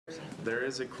There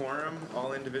is a quorum.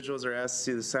 All individuals are asked to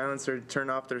see the silencer, turn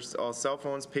off all cell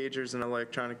phones, pagers, and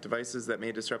electronic devices that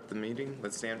may disrupt the meeting.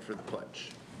 Let's stand for the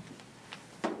pledge.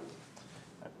 I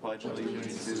pledge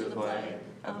allegiance to the flag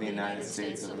of the United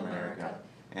States of America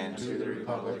and to the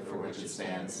republic for which it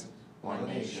stands, one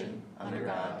nation, under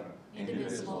God,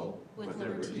 indivisible, with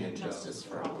liberty and justice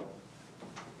for all.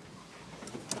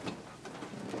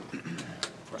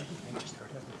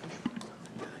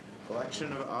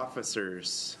 Election of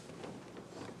officers.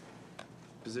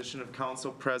 Position of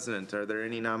council president. Are there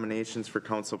any nominations for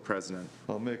council president?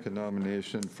 I'll make a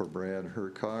nomination for Brad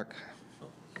Hercock.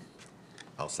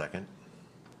 I'll second.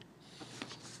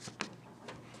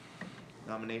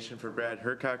 Nomination for Brad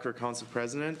Hercock for council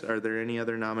president. Are there any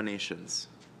other nominations?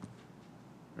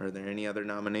 Are there any other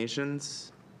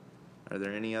nominations? Are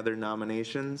there any other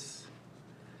nominations?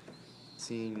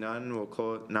 Seeing none,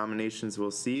 nominations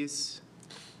will cease.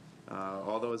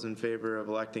 All those in favor of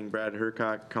electing Brad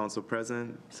Hercock council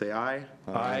president, say aye.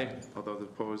 Aye. All those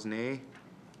opposed, nay.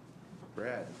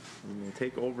 Brad, you may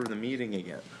take over the meeting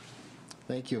again.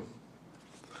 Thank you.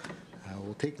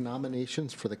 We'll take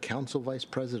nominations for the council vice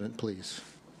president, please.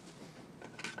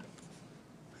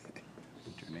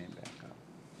 Put your name back up.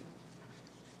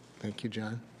 Thank you,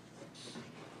 John.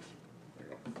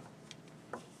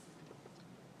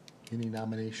 Any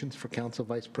nominations for council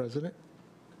vice president?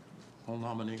 I'll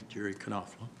nominate Jerry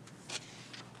Knopfler.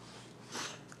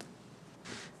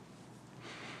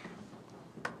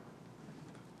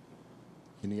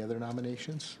 Any other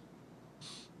nominations?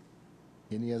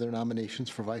 Any other nominations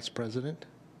for vice president?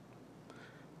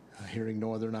 Hearing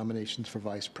no other nominations for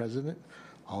vice president,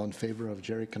 all in favor of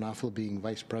Jerry Knopfler being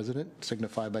vice president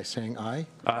signify by saying aye.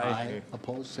 Aye.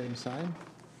 Opposed, same sign.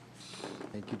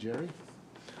 Thank you, Jerry.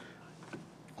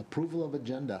 Approval of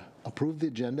agenda. Approve the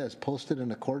agenda as posted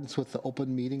in accordance with the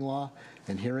open meeting law,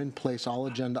 and herein place all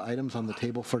agenda items on the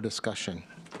table for discussion.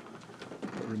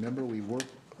 But remember, we were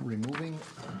removing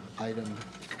item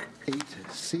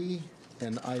 8C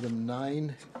and item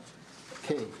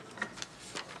 9K.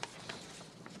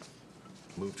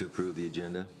 Move to approve the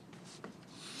agenda.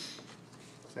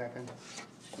 Second.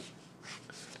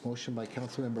 Motion by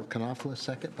Councilmember Knopfler,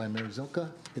 second by Mayor Zilka.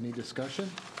 Any discussion?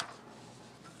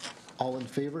 All in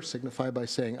favor signify by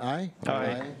saying aye.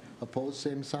 Aye. Opposed,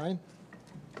 same sign.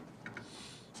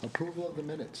 Approval of the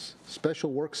minutes.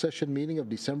 Special work session meeting of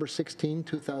December 16,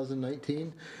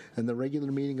 2019, and the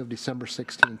regular meeting of December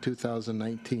 16,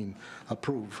 2019.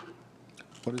 Approve.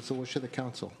 What is the wish of the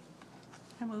council?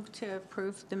 I move to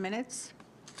approve the minutes.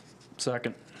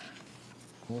 Second.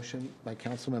 Motion by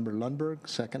Councilmember Lundberg,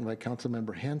 second by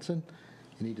Councilmember Hanson.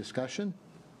 Any discussion?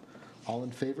 All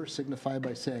in favor signify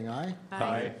by saying aye.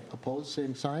 Aye. Opposed,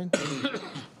 same sign.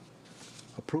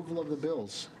 Approval of the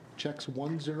bills. Checks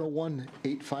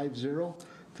 101,850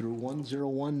 through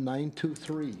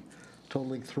 101,923,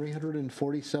 totaling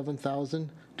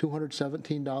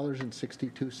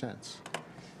 $347,217.62.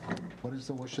 What is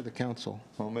the wish of the council?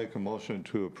 I'll make a motion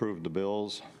to approve the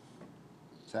bills.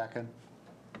 Second.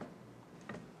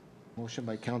 Motion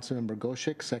by Councilmember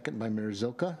Goshek, second by Mayor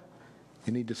Zilka.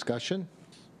 Any discussion?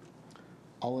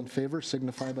 All in favor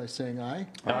signify by saying aye.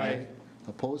 Aye.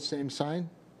 Opposed, same sign.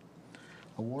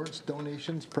 Awards,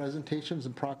 donations, presentations,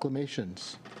 and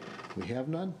proclamations. We have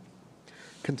none.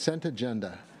 Consent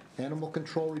agenda. Animal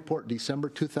control report, December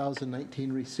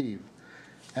 2019 received.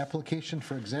 Application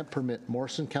for exempt permit,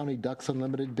 Morrison County Ducks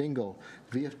Unlimited Bingo,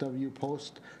 VFW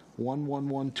Post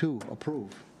 1112, approve.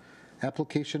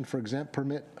 Application for exempt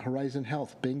permit, Horizon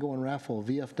Health Bingo and Raffle,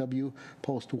 VFW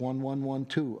Post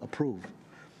 1112, approve.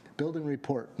 Building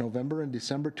report, November and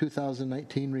December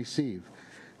 2019 receive.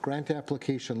 Grant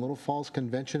application, Little Falls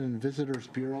Convention and Visitors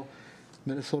Bureau,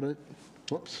 Minnesota,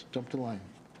 whoops, jumped a line.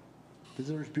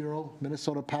 Visitors Bureau,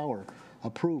 Minnesota Power,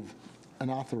 approve and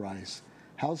authorize.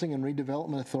 Housing and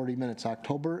Redevelopment Authority minutes,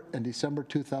 October and December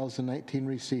 2019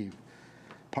 receive.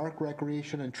 Park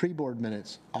Recreation and Tree Board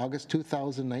minutes, August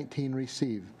 2019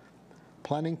 receive.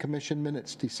 Planning Commission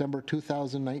minutes, December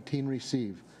 2019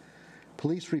 receive.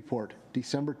 Police report,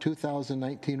 December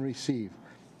 2019 receive.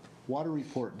 Water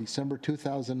report, December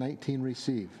 2019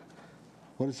 receive.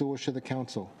 What is the wish of the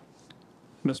council?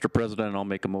 Mr. President, I'll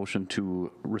make a motion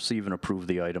to receive and approve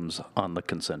the items on the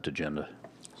consent agenda.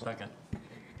 Second.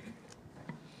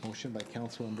 Motion by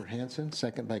Councilmember Hanson,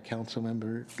 second by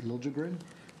Councilmember Liljegren.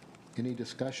 Any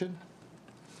discussion?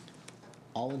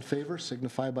 All in favor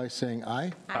signify by saying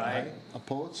aye. Aye.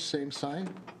 Opposed, same sign.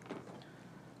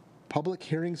 Public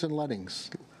hearings and lettings.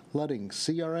 Lettings,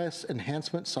 CRS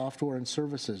Enhancement Software and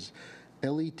Services,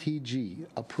 LETG,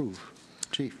 approve.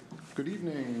 Chief. Good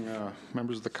evening,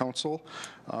 members of the council.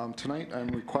 Tonight, I'm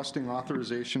requesting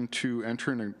authorization to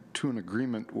enter into an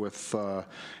agreement with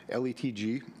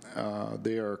LETG.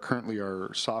 They are currently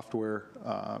our software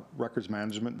records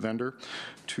management vendor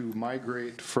to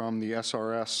migrate from the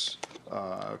SRS,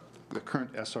 the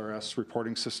current SRS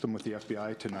reporting system with the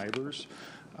FBI to NIBRS.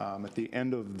 At the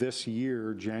end of this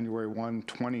year, January 1,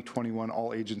 2021,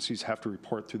 all agencies have to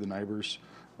report through the NIBRS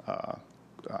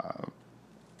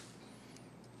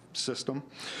system.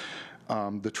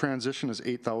 The transition is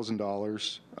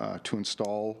 $8,000 to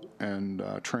install and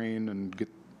train and get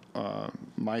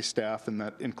my staff, and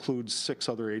that includes 6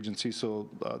 other agencies. So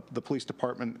the police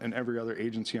department and every other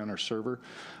agency on our server,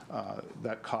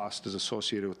 that cost is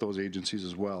associated with those agencies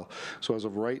as well. So as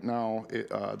of right now,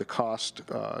 the cost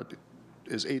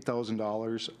is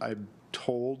 $8,000. I'm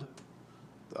told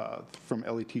from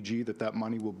LETG that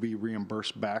money will be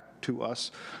reimbursed back to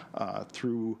us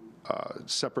through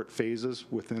separate phases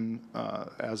within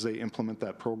as they implement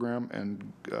that program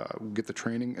and get the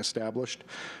training established.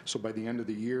 So by the end of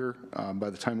the year, by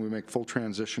the time we make full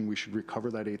transition, we should recover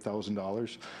that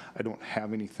 $8,000. I don't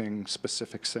have anything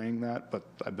specific saying that, but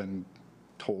I've been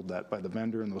told that by the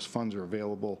vendor, and those funds are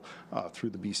available through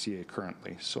the BCA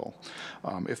currently. So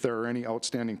if there are any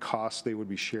outstanding costs, they would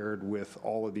be shared with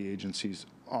all of the agencies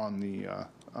on the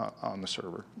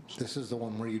server. This is the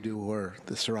one where you do where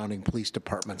the surrounding police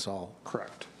departments all.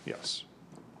 Correct, yes.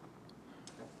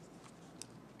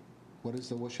 What is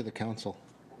the wish of the council?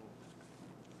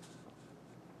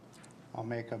 I'll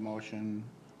make a motion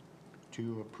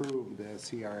to approve the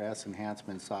CRS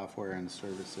Enhancement Software and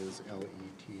Services,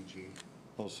 LETG.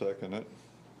 I'll second it.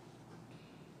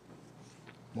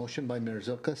 Motion by Mayor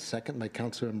Zilka, second by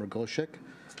Councilmember Goshek.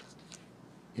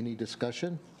 Any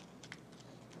discussion?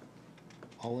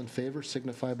 All in favor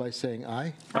signify by saying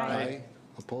aye. Aye.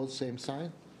 Opposed, same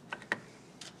sign.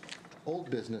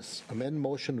 Old business, amend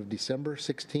motion of December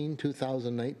 16,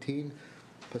 2019,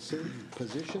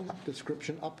 position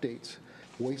description updates,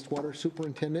 wastewater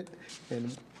superintendent,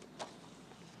 and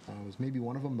was maybe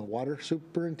one of them the water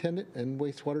superintendent and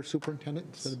wastewater superintendent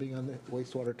instead of being on the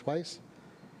wastewater twice?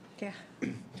 Yeah.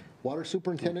 Water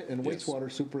superintendent and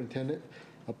wastewater superintendent,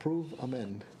 approve,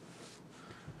 amend.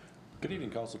 Good evening,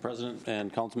 Council President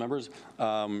and council members.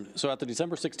 So at the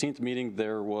December 16th meeting,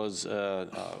 there was an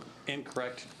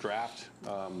incorrect draft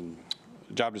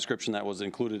job description that was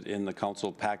included in the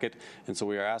council packet, and so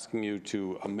we are asking you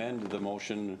to amend the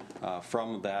motion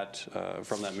from that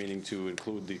meeting to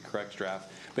include the correct draft.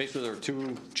 Basically, there are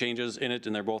 2 changes in it,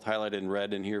 and they're both highlighted in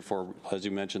red in here for, as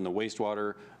you mentioned, the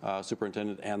wastewater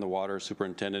superintendent and the water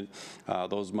superintendent.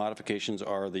 Those modifications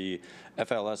are the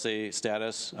FLSA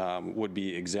status would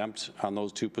be exempt on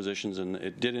those 2 positions, and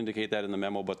it did indicate that in the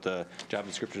memo, but the job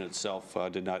description itself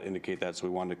did not indicate that, so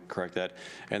we wanted to correct that.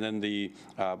 And then the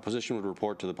position would report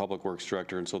to the Public Works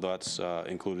Director, and so that's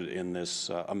included in this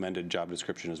amended job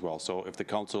description as well. So if the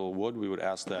council would, we would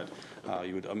ask that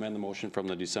you would amend the motion from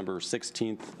the December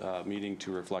 16th meeting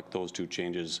to reflect those 2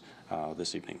 changes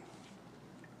this evening.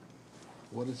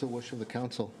 What is the wish of the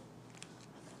council?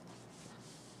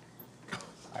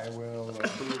 I will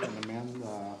approve and amend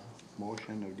the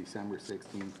motion of December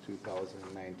 16th,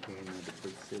 2019 with the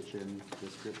position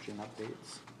description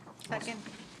updates. Second.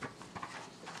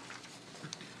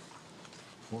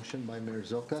 Motion by Mayor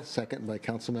Zilka, second by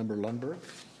Councilmember Lundberg.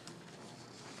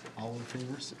 All in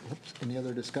favor, any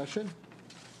other discussion?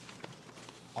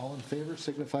 All in favor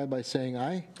signify by saying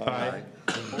aye. Aye.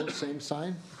 Opposed, same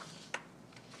sign.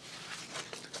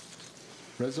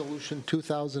 Resolution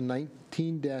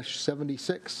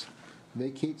 2019-76,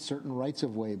 vacate certain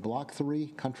rights-of-way, Block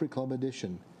 3, Country Club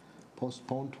Edition.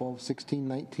 Postpone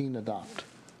 12/16/19, adopt.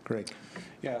 Greg.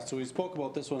 Yeah, so we spoke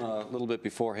about this one a little bit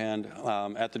beforehand.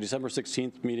 At the December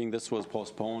 16th meeting, this was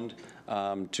postponed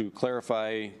to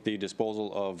clarify the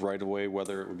disposal of right-of-way,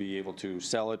 whether it would be able to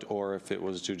sell it or if it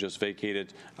was to just vacate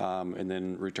it and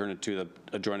then return it to the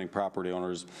adjoining property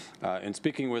owners. In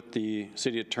speaking with the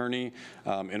city attorney,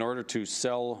 in order to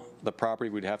sell the property,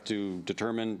 we'd have to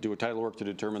do a title work to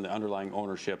determine the underlying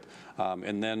ownership,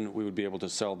 and then we would be able to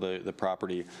sell the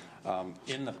property.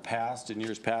 In the past, in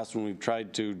years past, when we've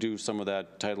tried to do some of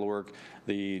that title work,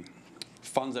 the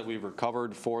funds that we've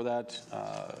recovered for that,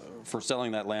 for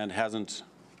selling that land hasn't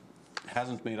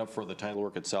made up for the title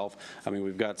work itself. I mean,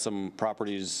 we've got some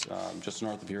properties just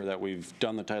north of here that we've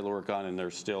done the title work on, and they're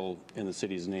still in the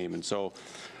city's name. And so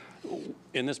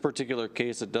In this particular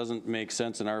case, it doesn't make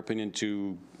sense, in our opinion,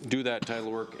 to do that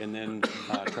title work and then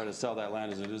try to sell that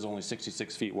land, as it is only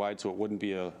 66 feet wide, so it wouldn't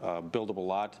be a buildable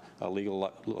lot, a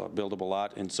legal buildable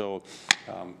lot. And so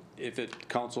if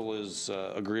council is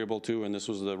agreeable to, and this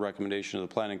was the recommendation of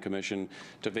the Planning Commission,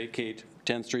 to vacate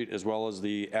 10th Street as well as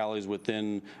the alleys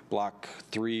within Block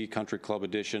 3 Country Club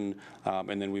Edition,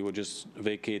 and then we would just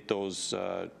vacate those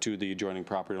to the adjoining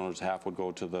property owners. Half would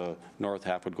go to the north,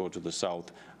 half would go to the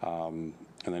south,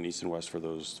 and then east and west for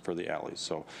the alleys.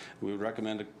 So we would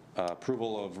recommend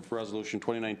approval of Resolution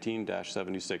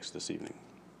 2019-76 this evening.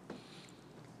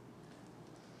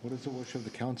 What is the wish of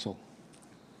the council?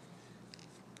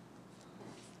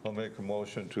 I'll make a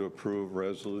motion to approve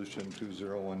Resolution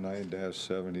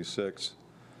 2019-76,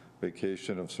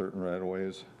 vacation of certain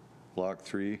right-of-ways, Block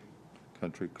 3,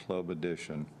 Country Club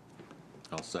Edition.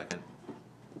 I'll second.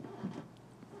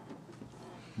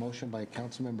 Motion by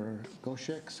Councilmember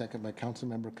Goshek, second by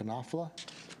Councilmember Knopfler.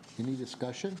 Any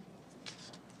discussion?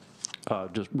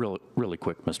 Just really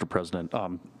quick, Mr. President. I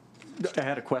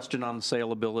had a question on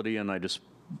saleability, and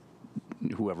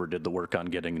whoever did the work on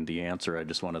getting the answer, I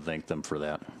just want to thank them for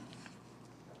that.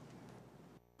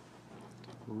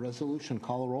 Resolution,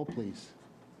 call a roll, please.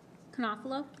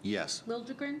 Knopfler. Yes.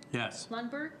 Liljegren. Yes.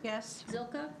 Lundberg. Yes.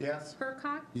 Zilka. Yes.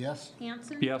 Hurkok. Yes.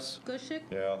 Hanson. Yes. Gushik.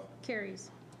 Yeah.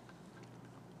 Carries.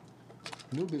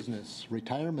 New business,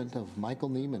 retirement of Michael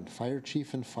Neiman, Fire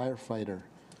Chief and Firefighter.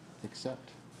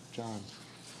 Accept. John.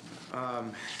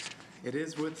 It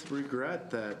is with regret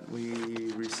that we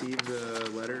received a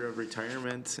letter of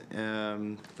retirement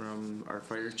from our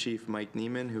fire chief, Mike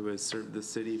Neiman, who has served the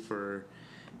city for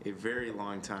a very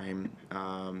long time,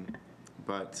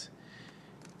 but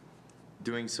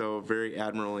doing so very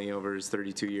admirably over his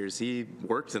 32 years. He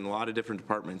worked in a lot of different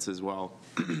departments as well.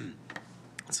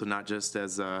 So not just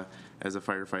as a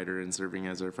firefighter and serving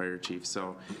as our fire chief.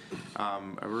 So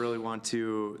I really want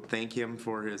to thank him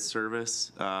for his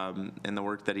service and the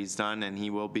work that he's done, and he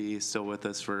will be still with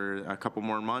us for a couple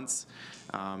more months,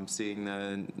 seeing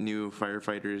the new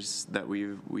firefighters that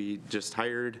we just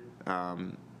hired,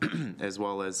 as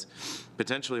well as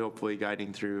potentially, hopefully,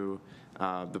 guiding through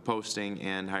the posting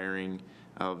and hiring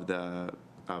of the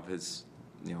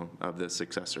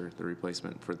successor, the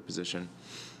replacement for the position.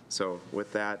 So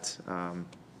with that, I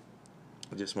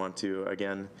just want to,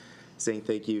 again, say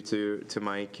thank you to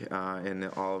Mike and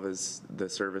all of the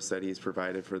service that he's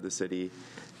provided for the city,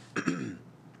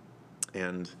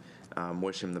 and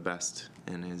wish him the best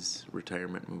in his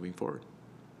retirement moving forward.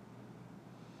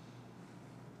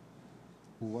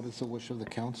 What is the wish of the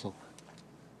council?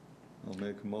 I'll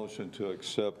make a motion to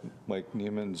accept Mike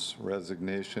Neiman's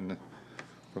resignation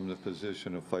from the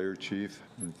position of Fire Chief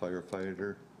and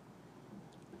Firefighter.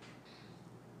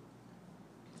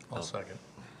 I'll second.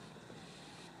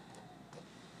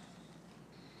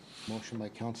 Motion by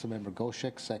Councilmember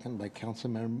Goshek, second by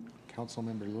Councilmember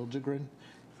Liljegren.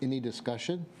 Any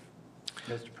discussion?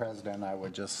 Mr. President, I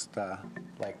would just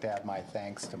like to add my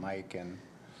thanks to Mike, and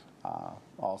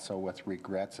also with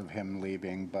regrets of him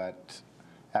leaving, but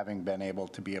having been able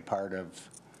to be a part of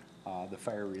the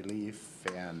fire relief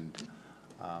and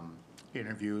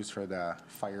interviews for the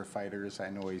firefighters, I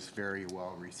know he's very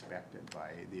well respected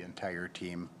by the entire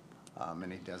team,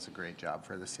 and he does a great job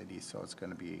for the city, so it's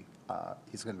going to be,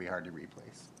 he's going to be hard to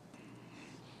replace.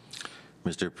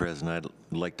 Mr. President,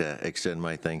 I'd like to extend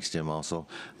my thanks to him also.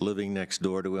 Living next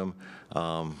door to him,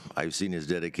 I've seen his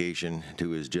dedication to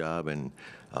his job, and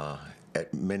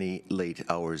at many late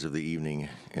hours of the evening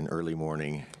and early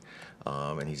morning,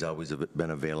 and he's always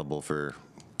been available for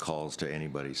calls to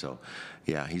anybody. So,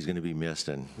 yeah, he's going to be missed,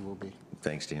 and He will be.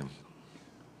 thanks to him.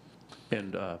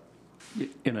 And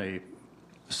in a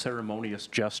ceremonious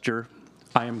gesture,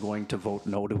 I am going to vote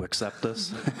no to accept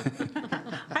this.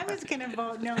 I was going to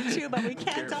vote no too, but we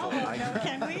can't all vote no,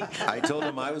 can we? I told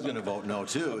him I was going to vote no,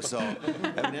 too, so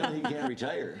evidently he can't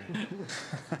retire.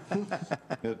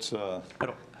 It's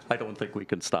I don't think we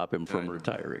can stop him from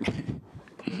retiring.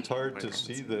 It's hard to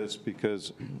see this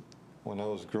because when I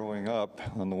was growing up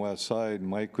on the west side,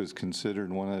 Mike was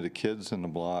considered one of the kids in the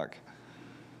block.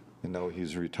 And now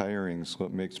he's retiring, so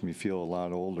it makes me feel a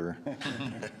lot older.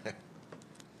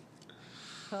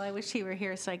 Well, I wish he were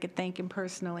here so I could thank him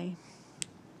personally.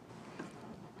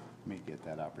 May get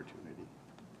that opportunity.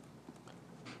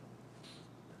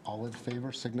 All in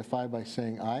favor signify by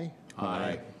saying aye.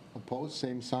 Aye. Opposed,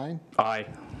 same sign. Aye.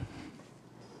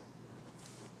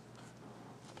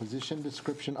 Position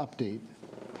description update.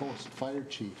 Post Fire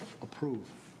Chief. Approve.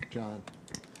 John.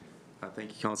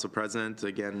 Thank you, Council President.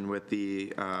 Again, with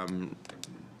the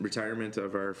retirement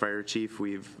of our fire chief,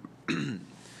 we've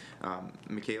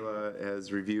Michaela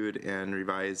has reviewed and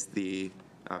revised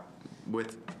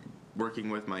working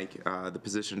with Mike, the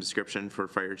position description for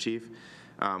fire chief.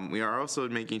 We are also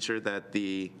making sure that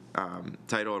the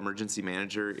title emergency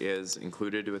manager is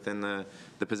included within the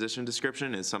position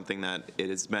description, is something that it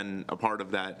has been a part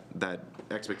of that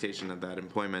expectation of that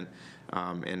employment,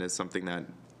 and is something that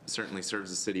certainly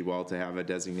serves the city well to have a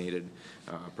designated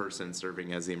person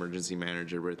serving as the emergency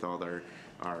manager with all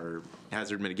our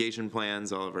hazard mitigation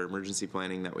plans, all of our emergency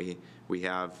planning that we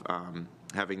have,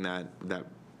 having that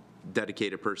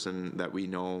dedicated person that we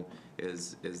know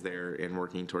is there and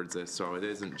working towards this. So it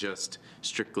isn't just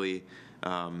strictly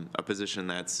a position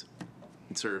that's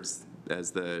serves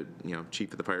as the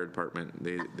chief of the fire department.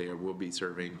 They will be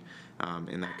serving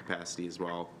in that capacity as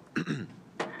well.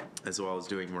 As well as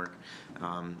doing work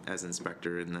as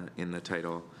inspector in the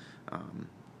title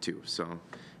too. So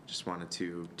just wanted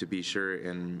to be sure,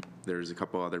 and there's a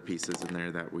couple other pieces in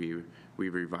there that we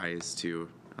revised to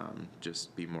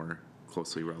just be more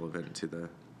closely relevant to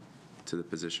the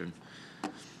position.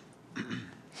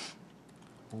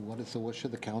 Well, what is the wish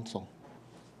of the council?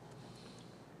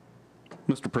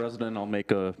 Mr. President, I'll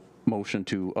make a motion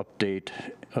to update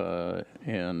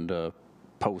and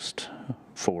post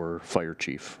for fire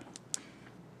chief.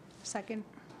 Second.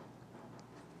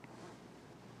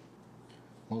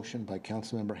 Motion by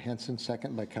Councilmember Henson,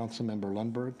 second by Councilmember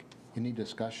Lundberg. Any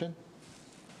discussion?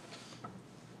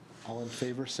 All in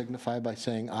favor signify by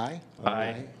saying aye.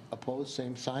 Aye. Opposed,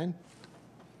 same sign.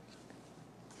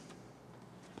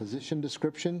 Position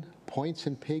description, points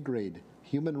and pay grade.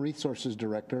 Human Resources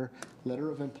Director, letter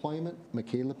of employment,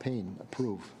 Michaela Payne.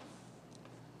 Approve.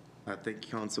 Thank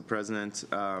you, Council President.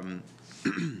 When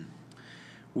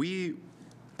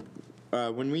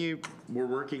we were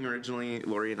working originally,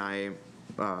 Lori and I,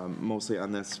 mostly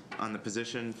on the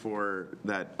position for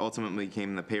that ultimately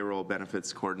became the payroll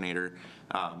benefits coordinator,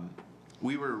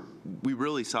 we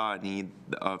really saw a need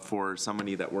for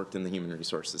somebody that worked in the human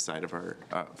resources side of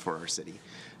for our city.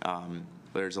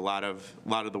 There's a lot of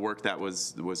the work that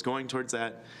was going towards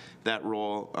that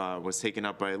role was taken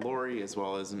up by Lori, as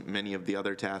well as many of the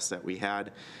other tasks that we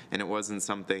had, and it wasn't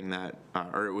something that,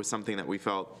 or it was something that we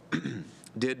felt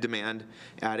did demand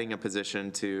adding a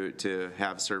position to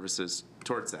have services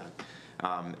towards that.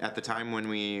 At the time when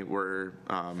we were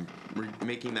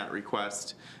making that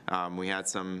request, we had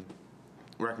some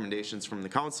recommendations from the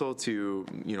council to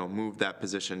move that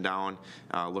position down,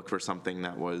 look for something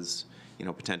that was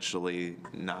potentially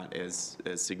not as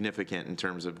significant in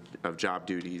terms of job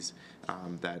duties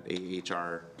that a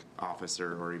HR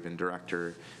officer or even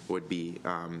director would be,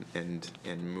 and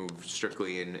move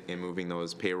strictly in moving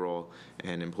those payroll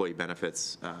and employee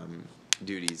benefits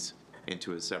duties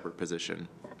into a separate position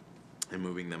and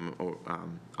moving them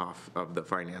off of the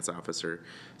finance officer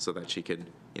so that she could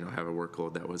have a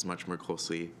workload that was much more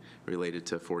closely related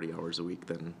to 40 hours a week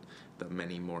than the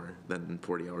many more than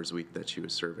 40 hours a week that she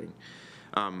was serving.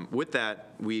 With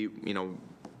that, we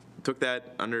took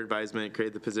that under advisement,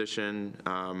 created the position,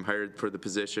 hired for the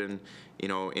position.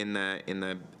 In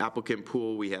the applicant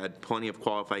pool, we had plenty of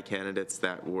qualified candidates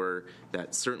that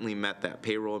certainly met that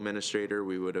payroll administrator.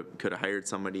 We could have hired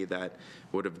somebody that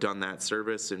would have done that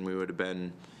service, and we would have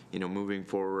been moving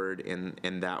forward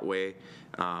in that way.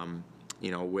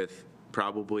 With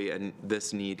probably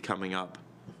this need coming up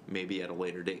maybe at a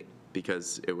later date,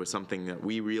 because it was something that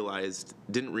we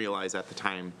didn't realize at the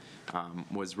time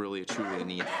was really truly a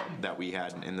need that we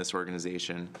had in this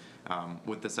organization.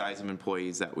 With the size of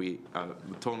employees that the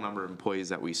total number of employees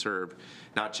that we serve,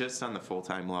 not just on the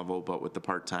full-time level, but with the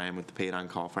part-time, with the paid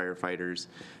on-call firefighters,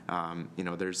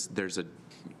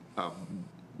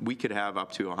 we could have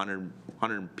up to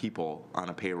 100 people on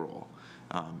a payroll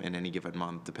in any given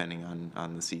month, depending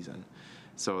on the season.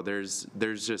 So there's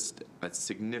just a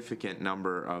significant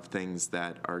number of things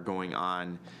that are going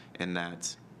on, and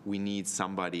that we need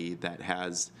somebody that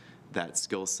has that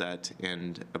skill set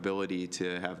and ability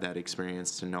to have that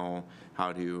experience to know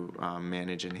how to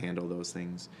manage and handle those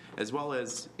things, as well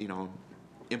as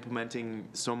implementing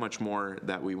so much more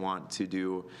that we want to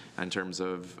do in terms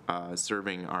of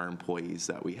serving our employees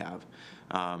that we have.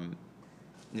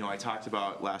 I talked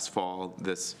about last fall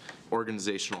this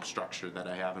organizational structure that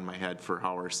I have in my head for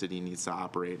how our city needs to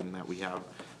operate, and that we have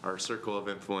our circle of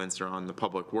influence around the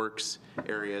public works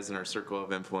areas and our circle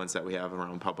of influence that we have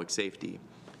around public safety.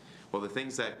 Well, the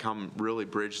things that really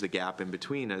bridge the gap in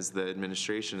between is the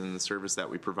administration and the service that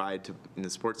we provide and the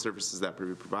support services that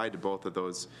we provide to both of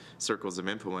those circles of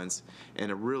influence.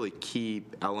 And a really key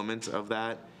element of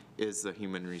that is the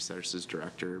Human Resources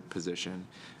Director position.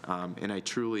 And I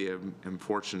truly am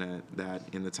fortunate that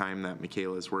in the time that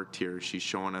Michaela's worked here, she's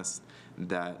shown us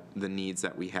that the needs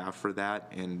that we have for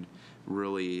that, and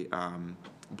really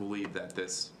believe that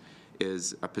this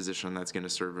is a position that's going to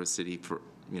serve a city for,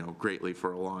 greatly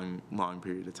for a long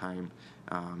period of time,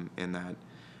 and that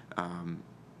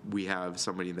we have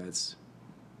somebody that's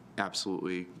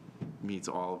absolutely meets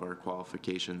all of our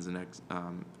qualifications and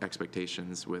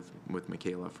expectations with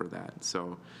Michaela for that.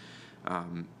 So,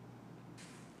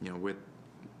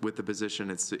 with the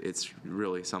position, it's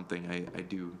really something I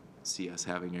do see us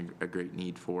having a great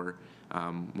need for.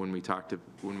 When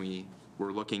we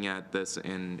were looking at this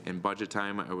in budget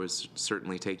time, I was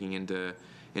certainly taking into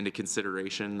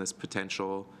consideration this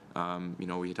potential.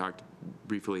 We talked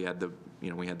briefly, we had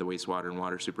the wastewater and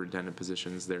water superintendent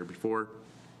positions there before.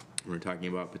 We were talking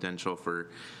about potential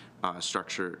for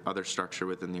other structure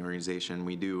within the organization.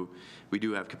 We do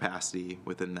have capacity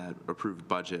within that approved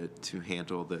budget to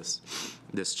handle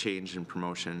this change in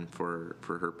promotion for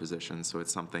her position. So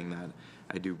it's something that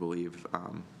I do believe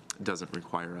doesn't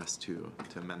require us to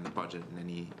amend the budget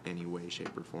in any way,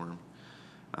 shape, or form.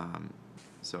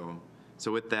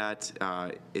 So with that,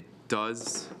 it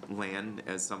does land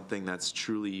as something that's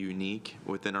truly unique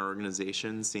within our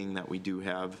organization, seeing that we do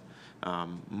have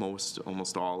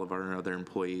almost all of our other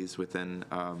employees within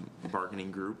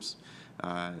bargaining groups.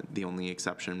 The only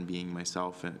exception being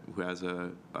myself, who has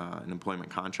an employment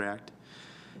contract.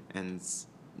 And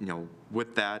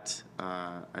with that,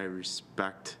 I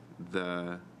respect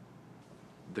the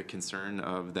concern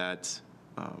of that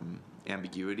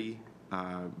ambiguity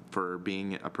for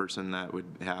being a person that would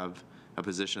have a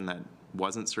position that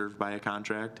wasn't served by a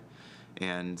contract,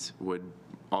 and would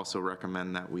also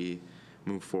recommend that we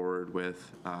move forward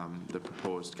with the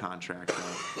proposed contract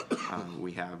that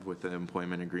we have with the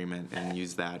employment agreement, and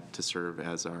use that to serve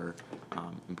as our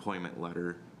employment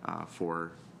letter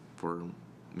for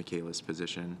Michaela's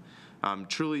position.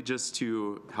 Truly just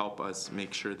to help us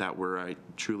make sure that we're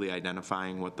truly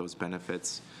identifying what those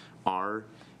benefits are,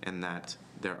 and that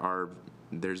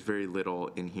there's very little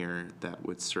in here that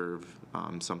would serve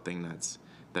something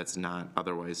that's not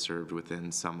otherwise served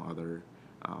within some other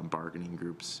bargaining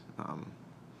groups.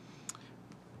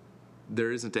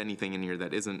 There isn't anything in here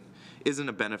that isn't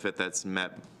a benefit that's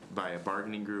met by a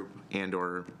bargaining group and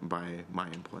or by my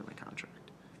employment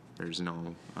contract. There's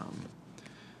no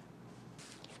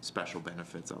special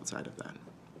benefits outside of that.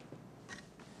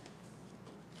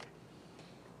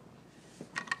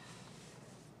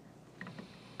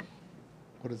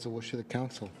 What is the wish of the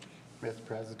council? Mr.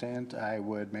 President, I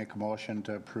would make a motion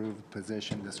to approve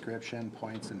position description,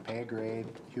 points and pay grade,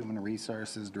 Human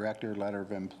Resources Director, letter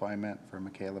of employment for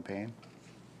Michaela Payne.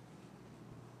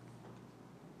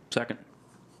 Second.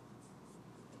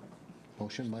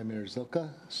 Motion by Mayor Zilka,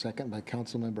 second by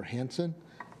Councilmember Hanson.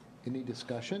 Any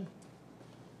discussion?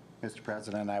 Mr.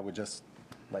 President, I would just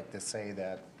like to say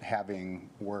that having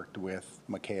worked with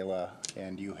Michaela,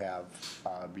 and you have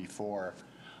before,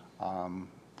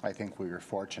 I think we were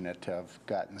fortunate to have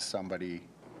gotten somebody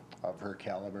of her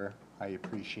caliber. I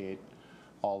appreciate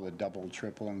all the double,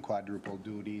 triple, and quadruple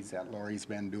duties that Lori's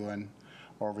been doing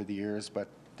over the years, but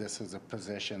this is a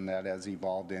position that has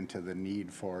evolved into the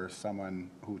need for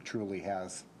someone who truly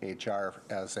has HR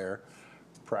as their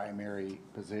primary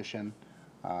position.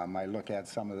 I look at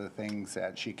some of the things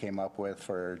that she came up with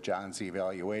for John's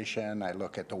evaluation. I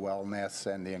look at the wellness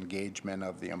and the engagement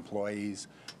of the employees.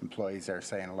 Employees are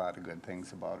saying a lot of good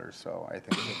things about her, so I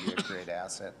think she'll be a great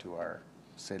asset to our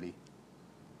city.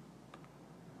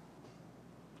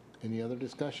 Any other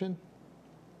discussion?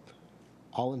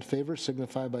 All in favor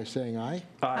signify by saying aye.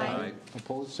 Aye.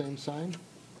 Opposed, same sign.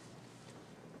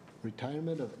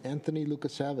 Retirement of Anthony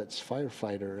Lukasavitz,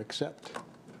 firefighter, accept.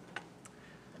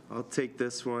 I'll take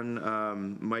this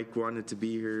one. Mike wanted to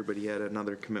be here, but he had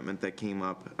another commitment that came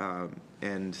up,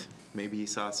 and maybe he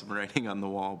saw some writing on the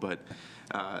wall, but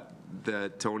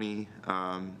Tony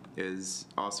is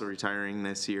also retiring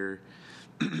this year,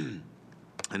 and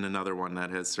another one that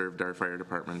has served our fire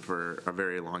department for a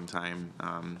very long time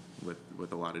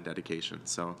with a lot of dedication.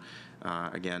 So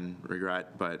again,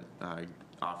 regret, but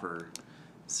offer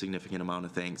significant amount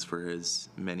of thanks for his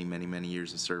many, many, many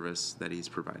years of service that he's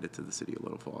provided to the city of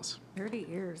Little Falls. 30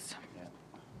 years.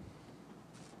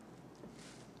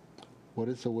 What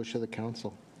is the wish of the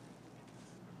council?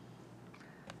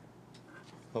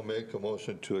 I'll make a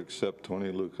motion to accept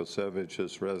Tony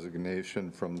Lukasevich's resignation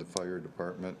from the fire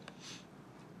department.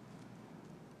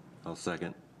 I'll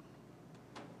second.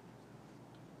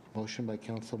 Motion by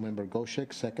Councilmember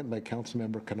Goshek, second by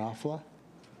Councilmember Knopfler.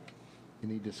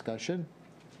 Any discussion?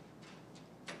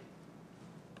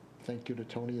 Thank you to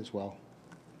Tony as well.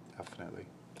 Definitely.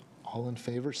 All in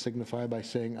favor signify by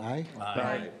saying aye.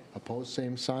 Aye. Opposed,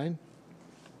 same sign.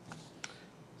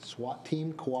 SWAT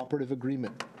Team Cooperative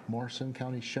Agreement, Morrison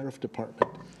County Sheriff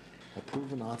Department.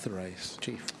 Approve and authorize.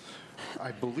 Chief.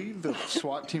 I believe the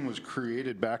SWAT team was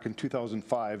created back in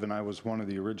 2005, and I was one of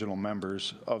the original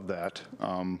members of that.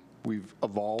 We've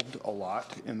evolved a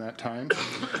lot in that time.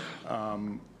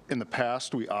 In the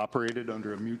past, we operated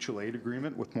under a mutual aid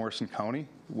agreement with Morrison County,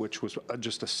 which was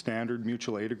just a standard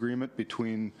mutual aid agreement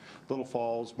between Little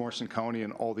Falls, Morrison County,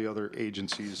 and all the other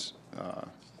agencies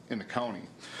in the county.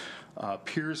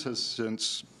 Piers has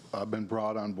since been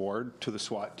brought on board to the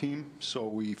SWAT team, so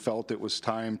we felt it was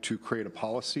time to create a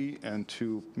policy and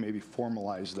to maybe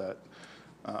formalize that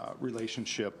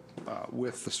relationship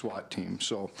with the SWAT team.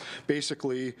 So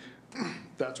basically,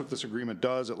 that's what this agreement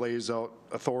does. It lays out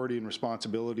authority and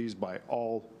responsibilities by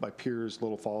Piers,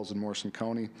 Little Falls, and Morrison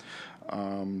County.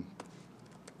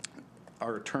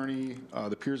 Our attorney,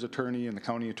 the Piers attorney and the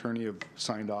county attorney have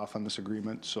signed off on this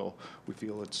agreement, so we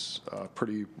feel it's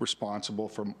pretty responsible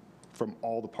from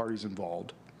all the parties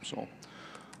involved. So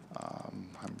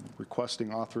I'm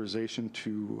requesting authorization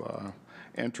to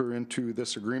enter into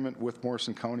this agreement with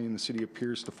Morrison County and the city of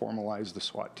Piers to formalize the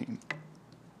SWAT team.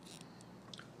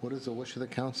 What is the wish of the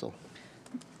council?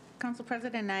 Council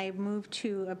President, I move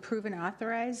to approve and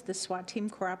authorize the SWAT Team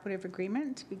Cooperative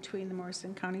Agreement between the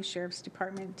Morrison County Sheriff's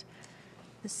Department,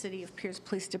 the City of Piers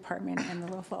Police Department, and the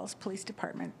Little Falls Police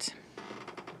Department.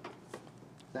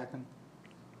 Second.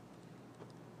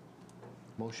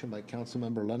 Motion by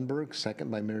Councilmember Lundberg, second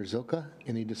by Mayor Zilka.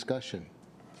 Any discussion?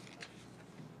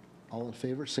 All in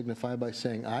favor signify by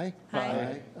saying aye.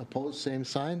 Aye. Opposed, same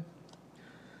sign.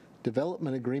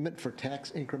 Development Agreement for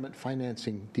Tax Increment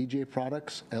Financing, DJ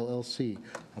Products LLC.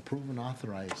 Approve and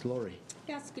authorize. Lori.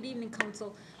 Yes, good evening,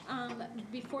 Council.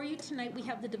 Before you tonight, we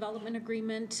have the development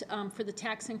agreement for the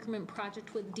tax increment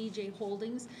project with DJ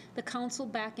Holdings. The council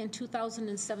back in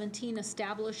 2017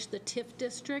 established the TIF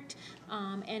district,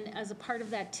 and as a part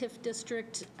of that TIF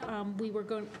district, we were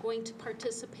going to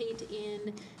participate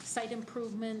in site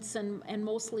improvements and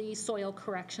mostly soil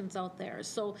corrections out there.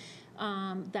 So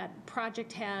that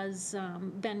project has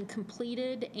been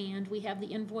completed, and we have the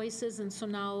invoices, and so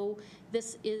now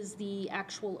this is the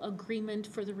actual agreement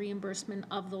for the reimbursement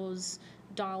of those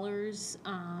dollars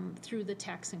through the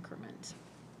tax increment.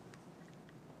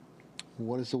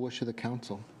 What is the wish of the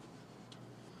council?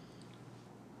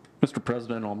 Mr.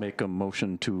 President, I'll make a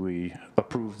motion to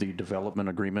approve the development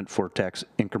agreement for tax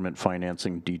increment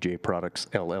financing DJ Products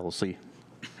LLC.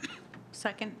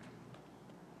 Second.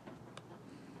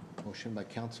 Motion by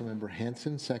Councilmember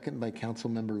Hanson, second by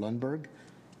Councilmember Lundberg.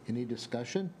 Any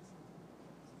discussion?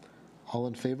 All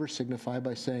in favor signify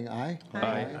by saying aye.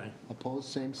 Aye. Opposed,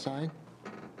 same sign.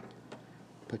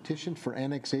 Petition for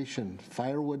annexation,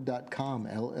 Firewood.com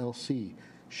LLC.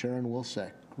 Sharon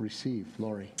Wilczek, received.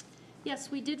 Lori. Yes,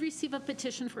 we did receive a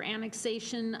petition for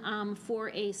annexation for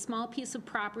a small piece of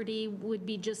property, would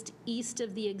be just east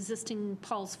of the existing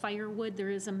Paul's Firewood.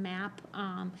 There is a map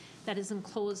that is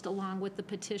enclosed along with the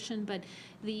petition, but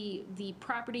the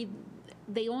property,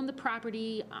 they own the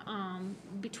property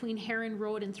between Heron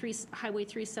Road and Highway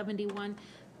 371.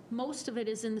 Most of it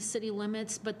is in the city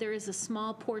limits, but there is a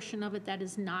small portion of it that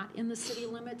is not in the city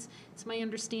limits. It's my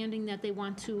understanding that they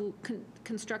want to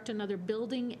construct another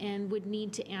building and would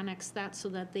need to annex that so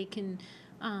that they can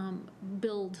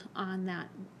build on that,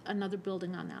 another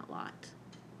building on that lot.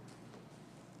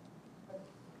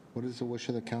 What is the wish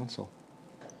of the council?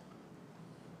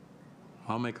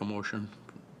 I'll make a motion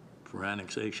for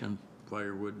annexation,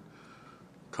 Firewood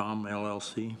Com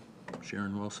LLC,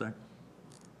 Sharon Wilczek.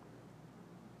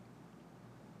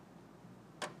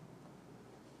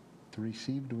 To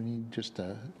receive, do we need just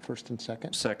a first and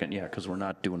second? Second, yeah, because we're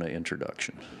not doing an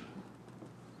introduction.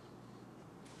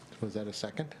 Was that a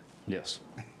second? Yes.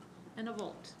 And a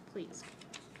vote, please.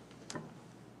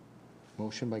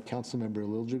 Motion by Councilmember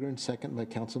Liljegren, second by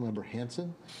Councilmember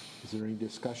Hanson. Is there any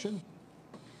discussion?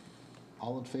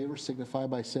 All in favor signify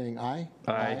by saying aye.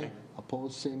 Aye.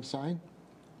 Opposed, same sign.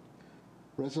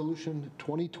 Resolution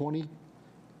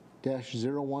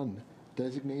 2020-01,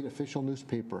 designate official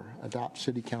newspaper, adopt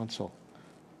city council.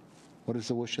 What is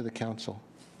the wish of the council?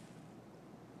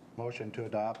 Motion to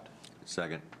adopt.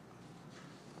 Second.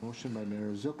 Motion by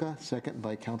Mayor Zilka, second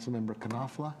by Councilmember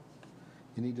Knopfler.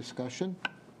 Any discussion?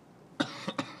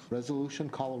 Resolution,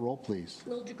 call a roll, please.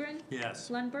 Liljegren? Yes.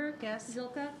 Lundberg? Yes.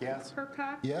 Zilka? Yes.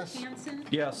 Hurkak? Yes. Hanson?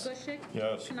 Yes. Bushik?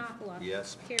 Yes. Knopfler?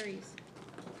 Yes. Carries.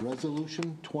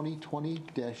 Resolution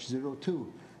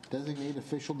 2020-02, designate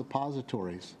official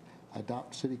depositories,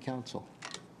 adopt city council.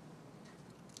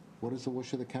 What is the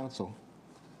wish of the council?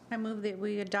 I move that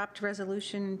we adopt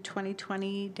Resolution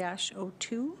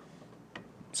 2020-02.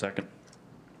 Second.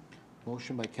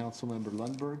 Motion by Councilmember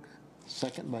Lundberg,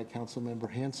 second by Councilmember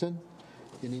Hanson.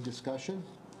 Any discussion?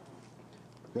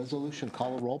 Resolution,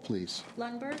 call a roll, please.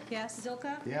 Lundberg. Yes.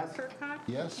 Zilka. Yes. Turcott.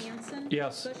 Yes. Hanson.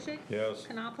 Yes. Bushik. Yes.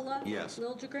 Kanopola. Yes.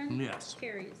 Liljegren. Yes.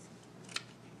 Carries.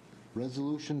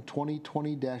 Resolution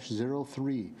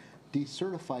 2020-03,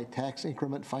 decertify tax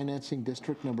increment financing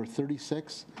district number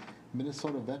 36,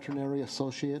 Minnesota Veterinary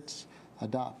Associates,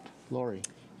 adopt. Lori.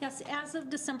 Yes, as of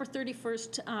December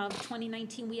 31st of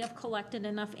 2019, we have collected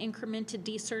enough increment to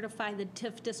decertify the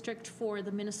TIF district for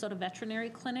the Minnesota Veterinary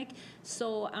Clinic.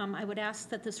 So I would ask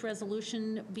that this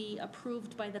resolution be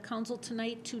approved by the council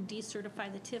tonight to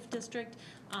decertify the TIF district.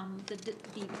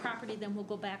 The property then will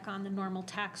go back on the normal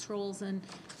tax rolls and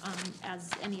as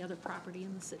any other property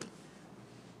in the city.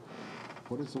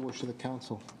 What is the wish of the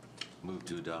council? Move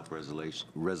to adopt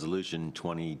resolution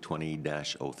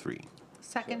 2020-03.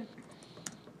 Second.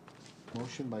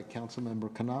 Motion by Councilmember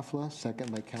Knopfler, second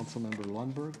by Councilmember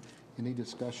Lundberg. Any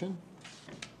discussion?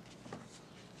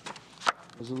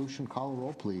 Resolution, call a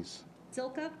roll, please.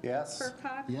 Zilka. Yes.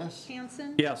 Turcott. Yes.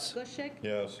 Hanson. Yes. Bushik.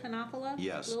 Yes. Kanopola.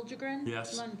 Yes. Liljegren.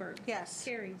 Yes. Lundberg. Yes.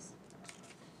 Carries.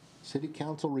 City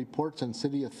council reports and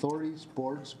city authorities,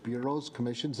 boards, bureaus,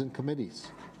 commissions, and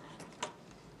committees.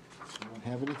 Anyone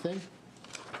have anything?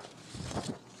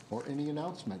 Or any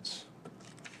announcements?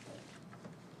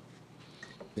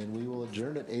 Then we will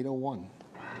adjourn at 8:01.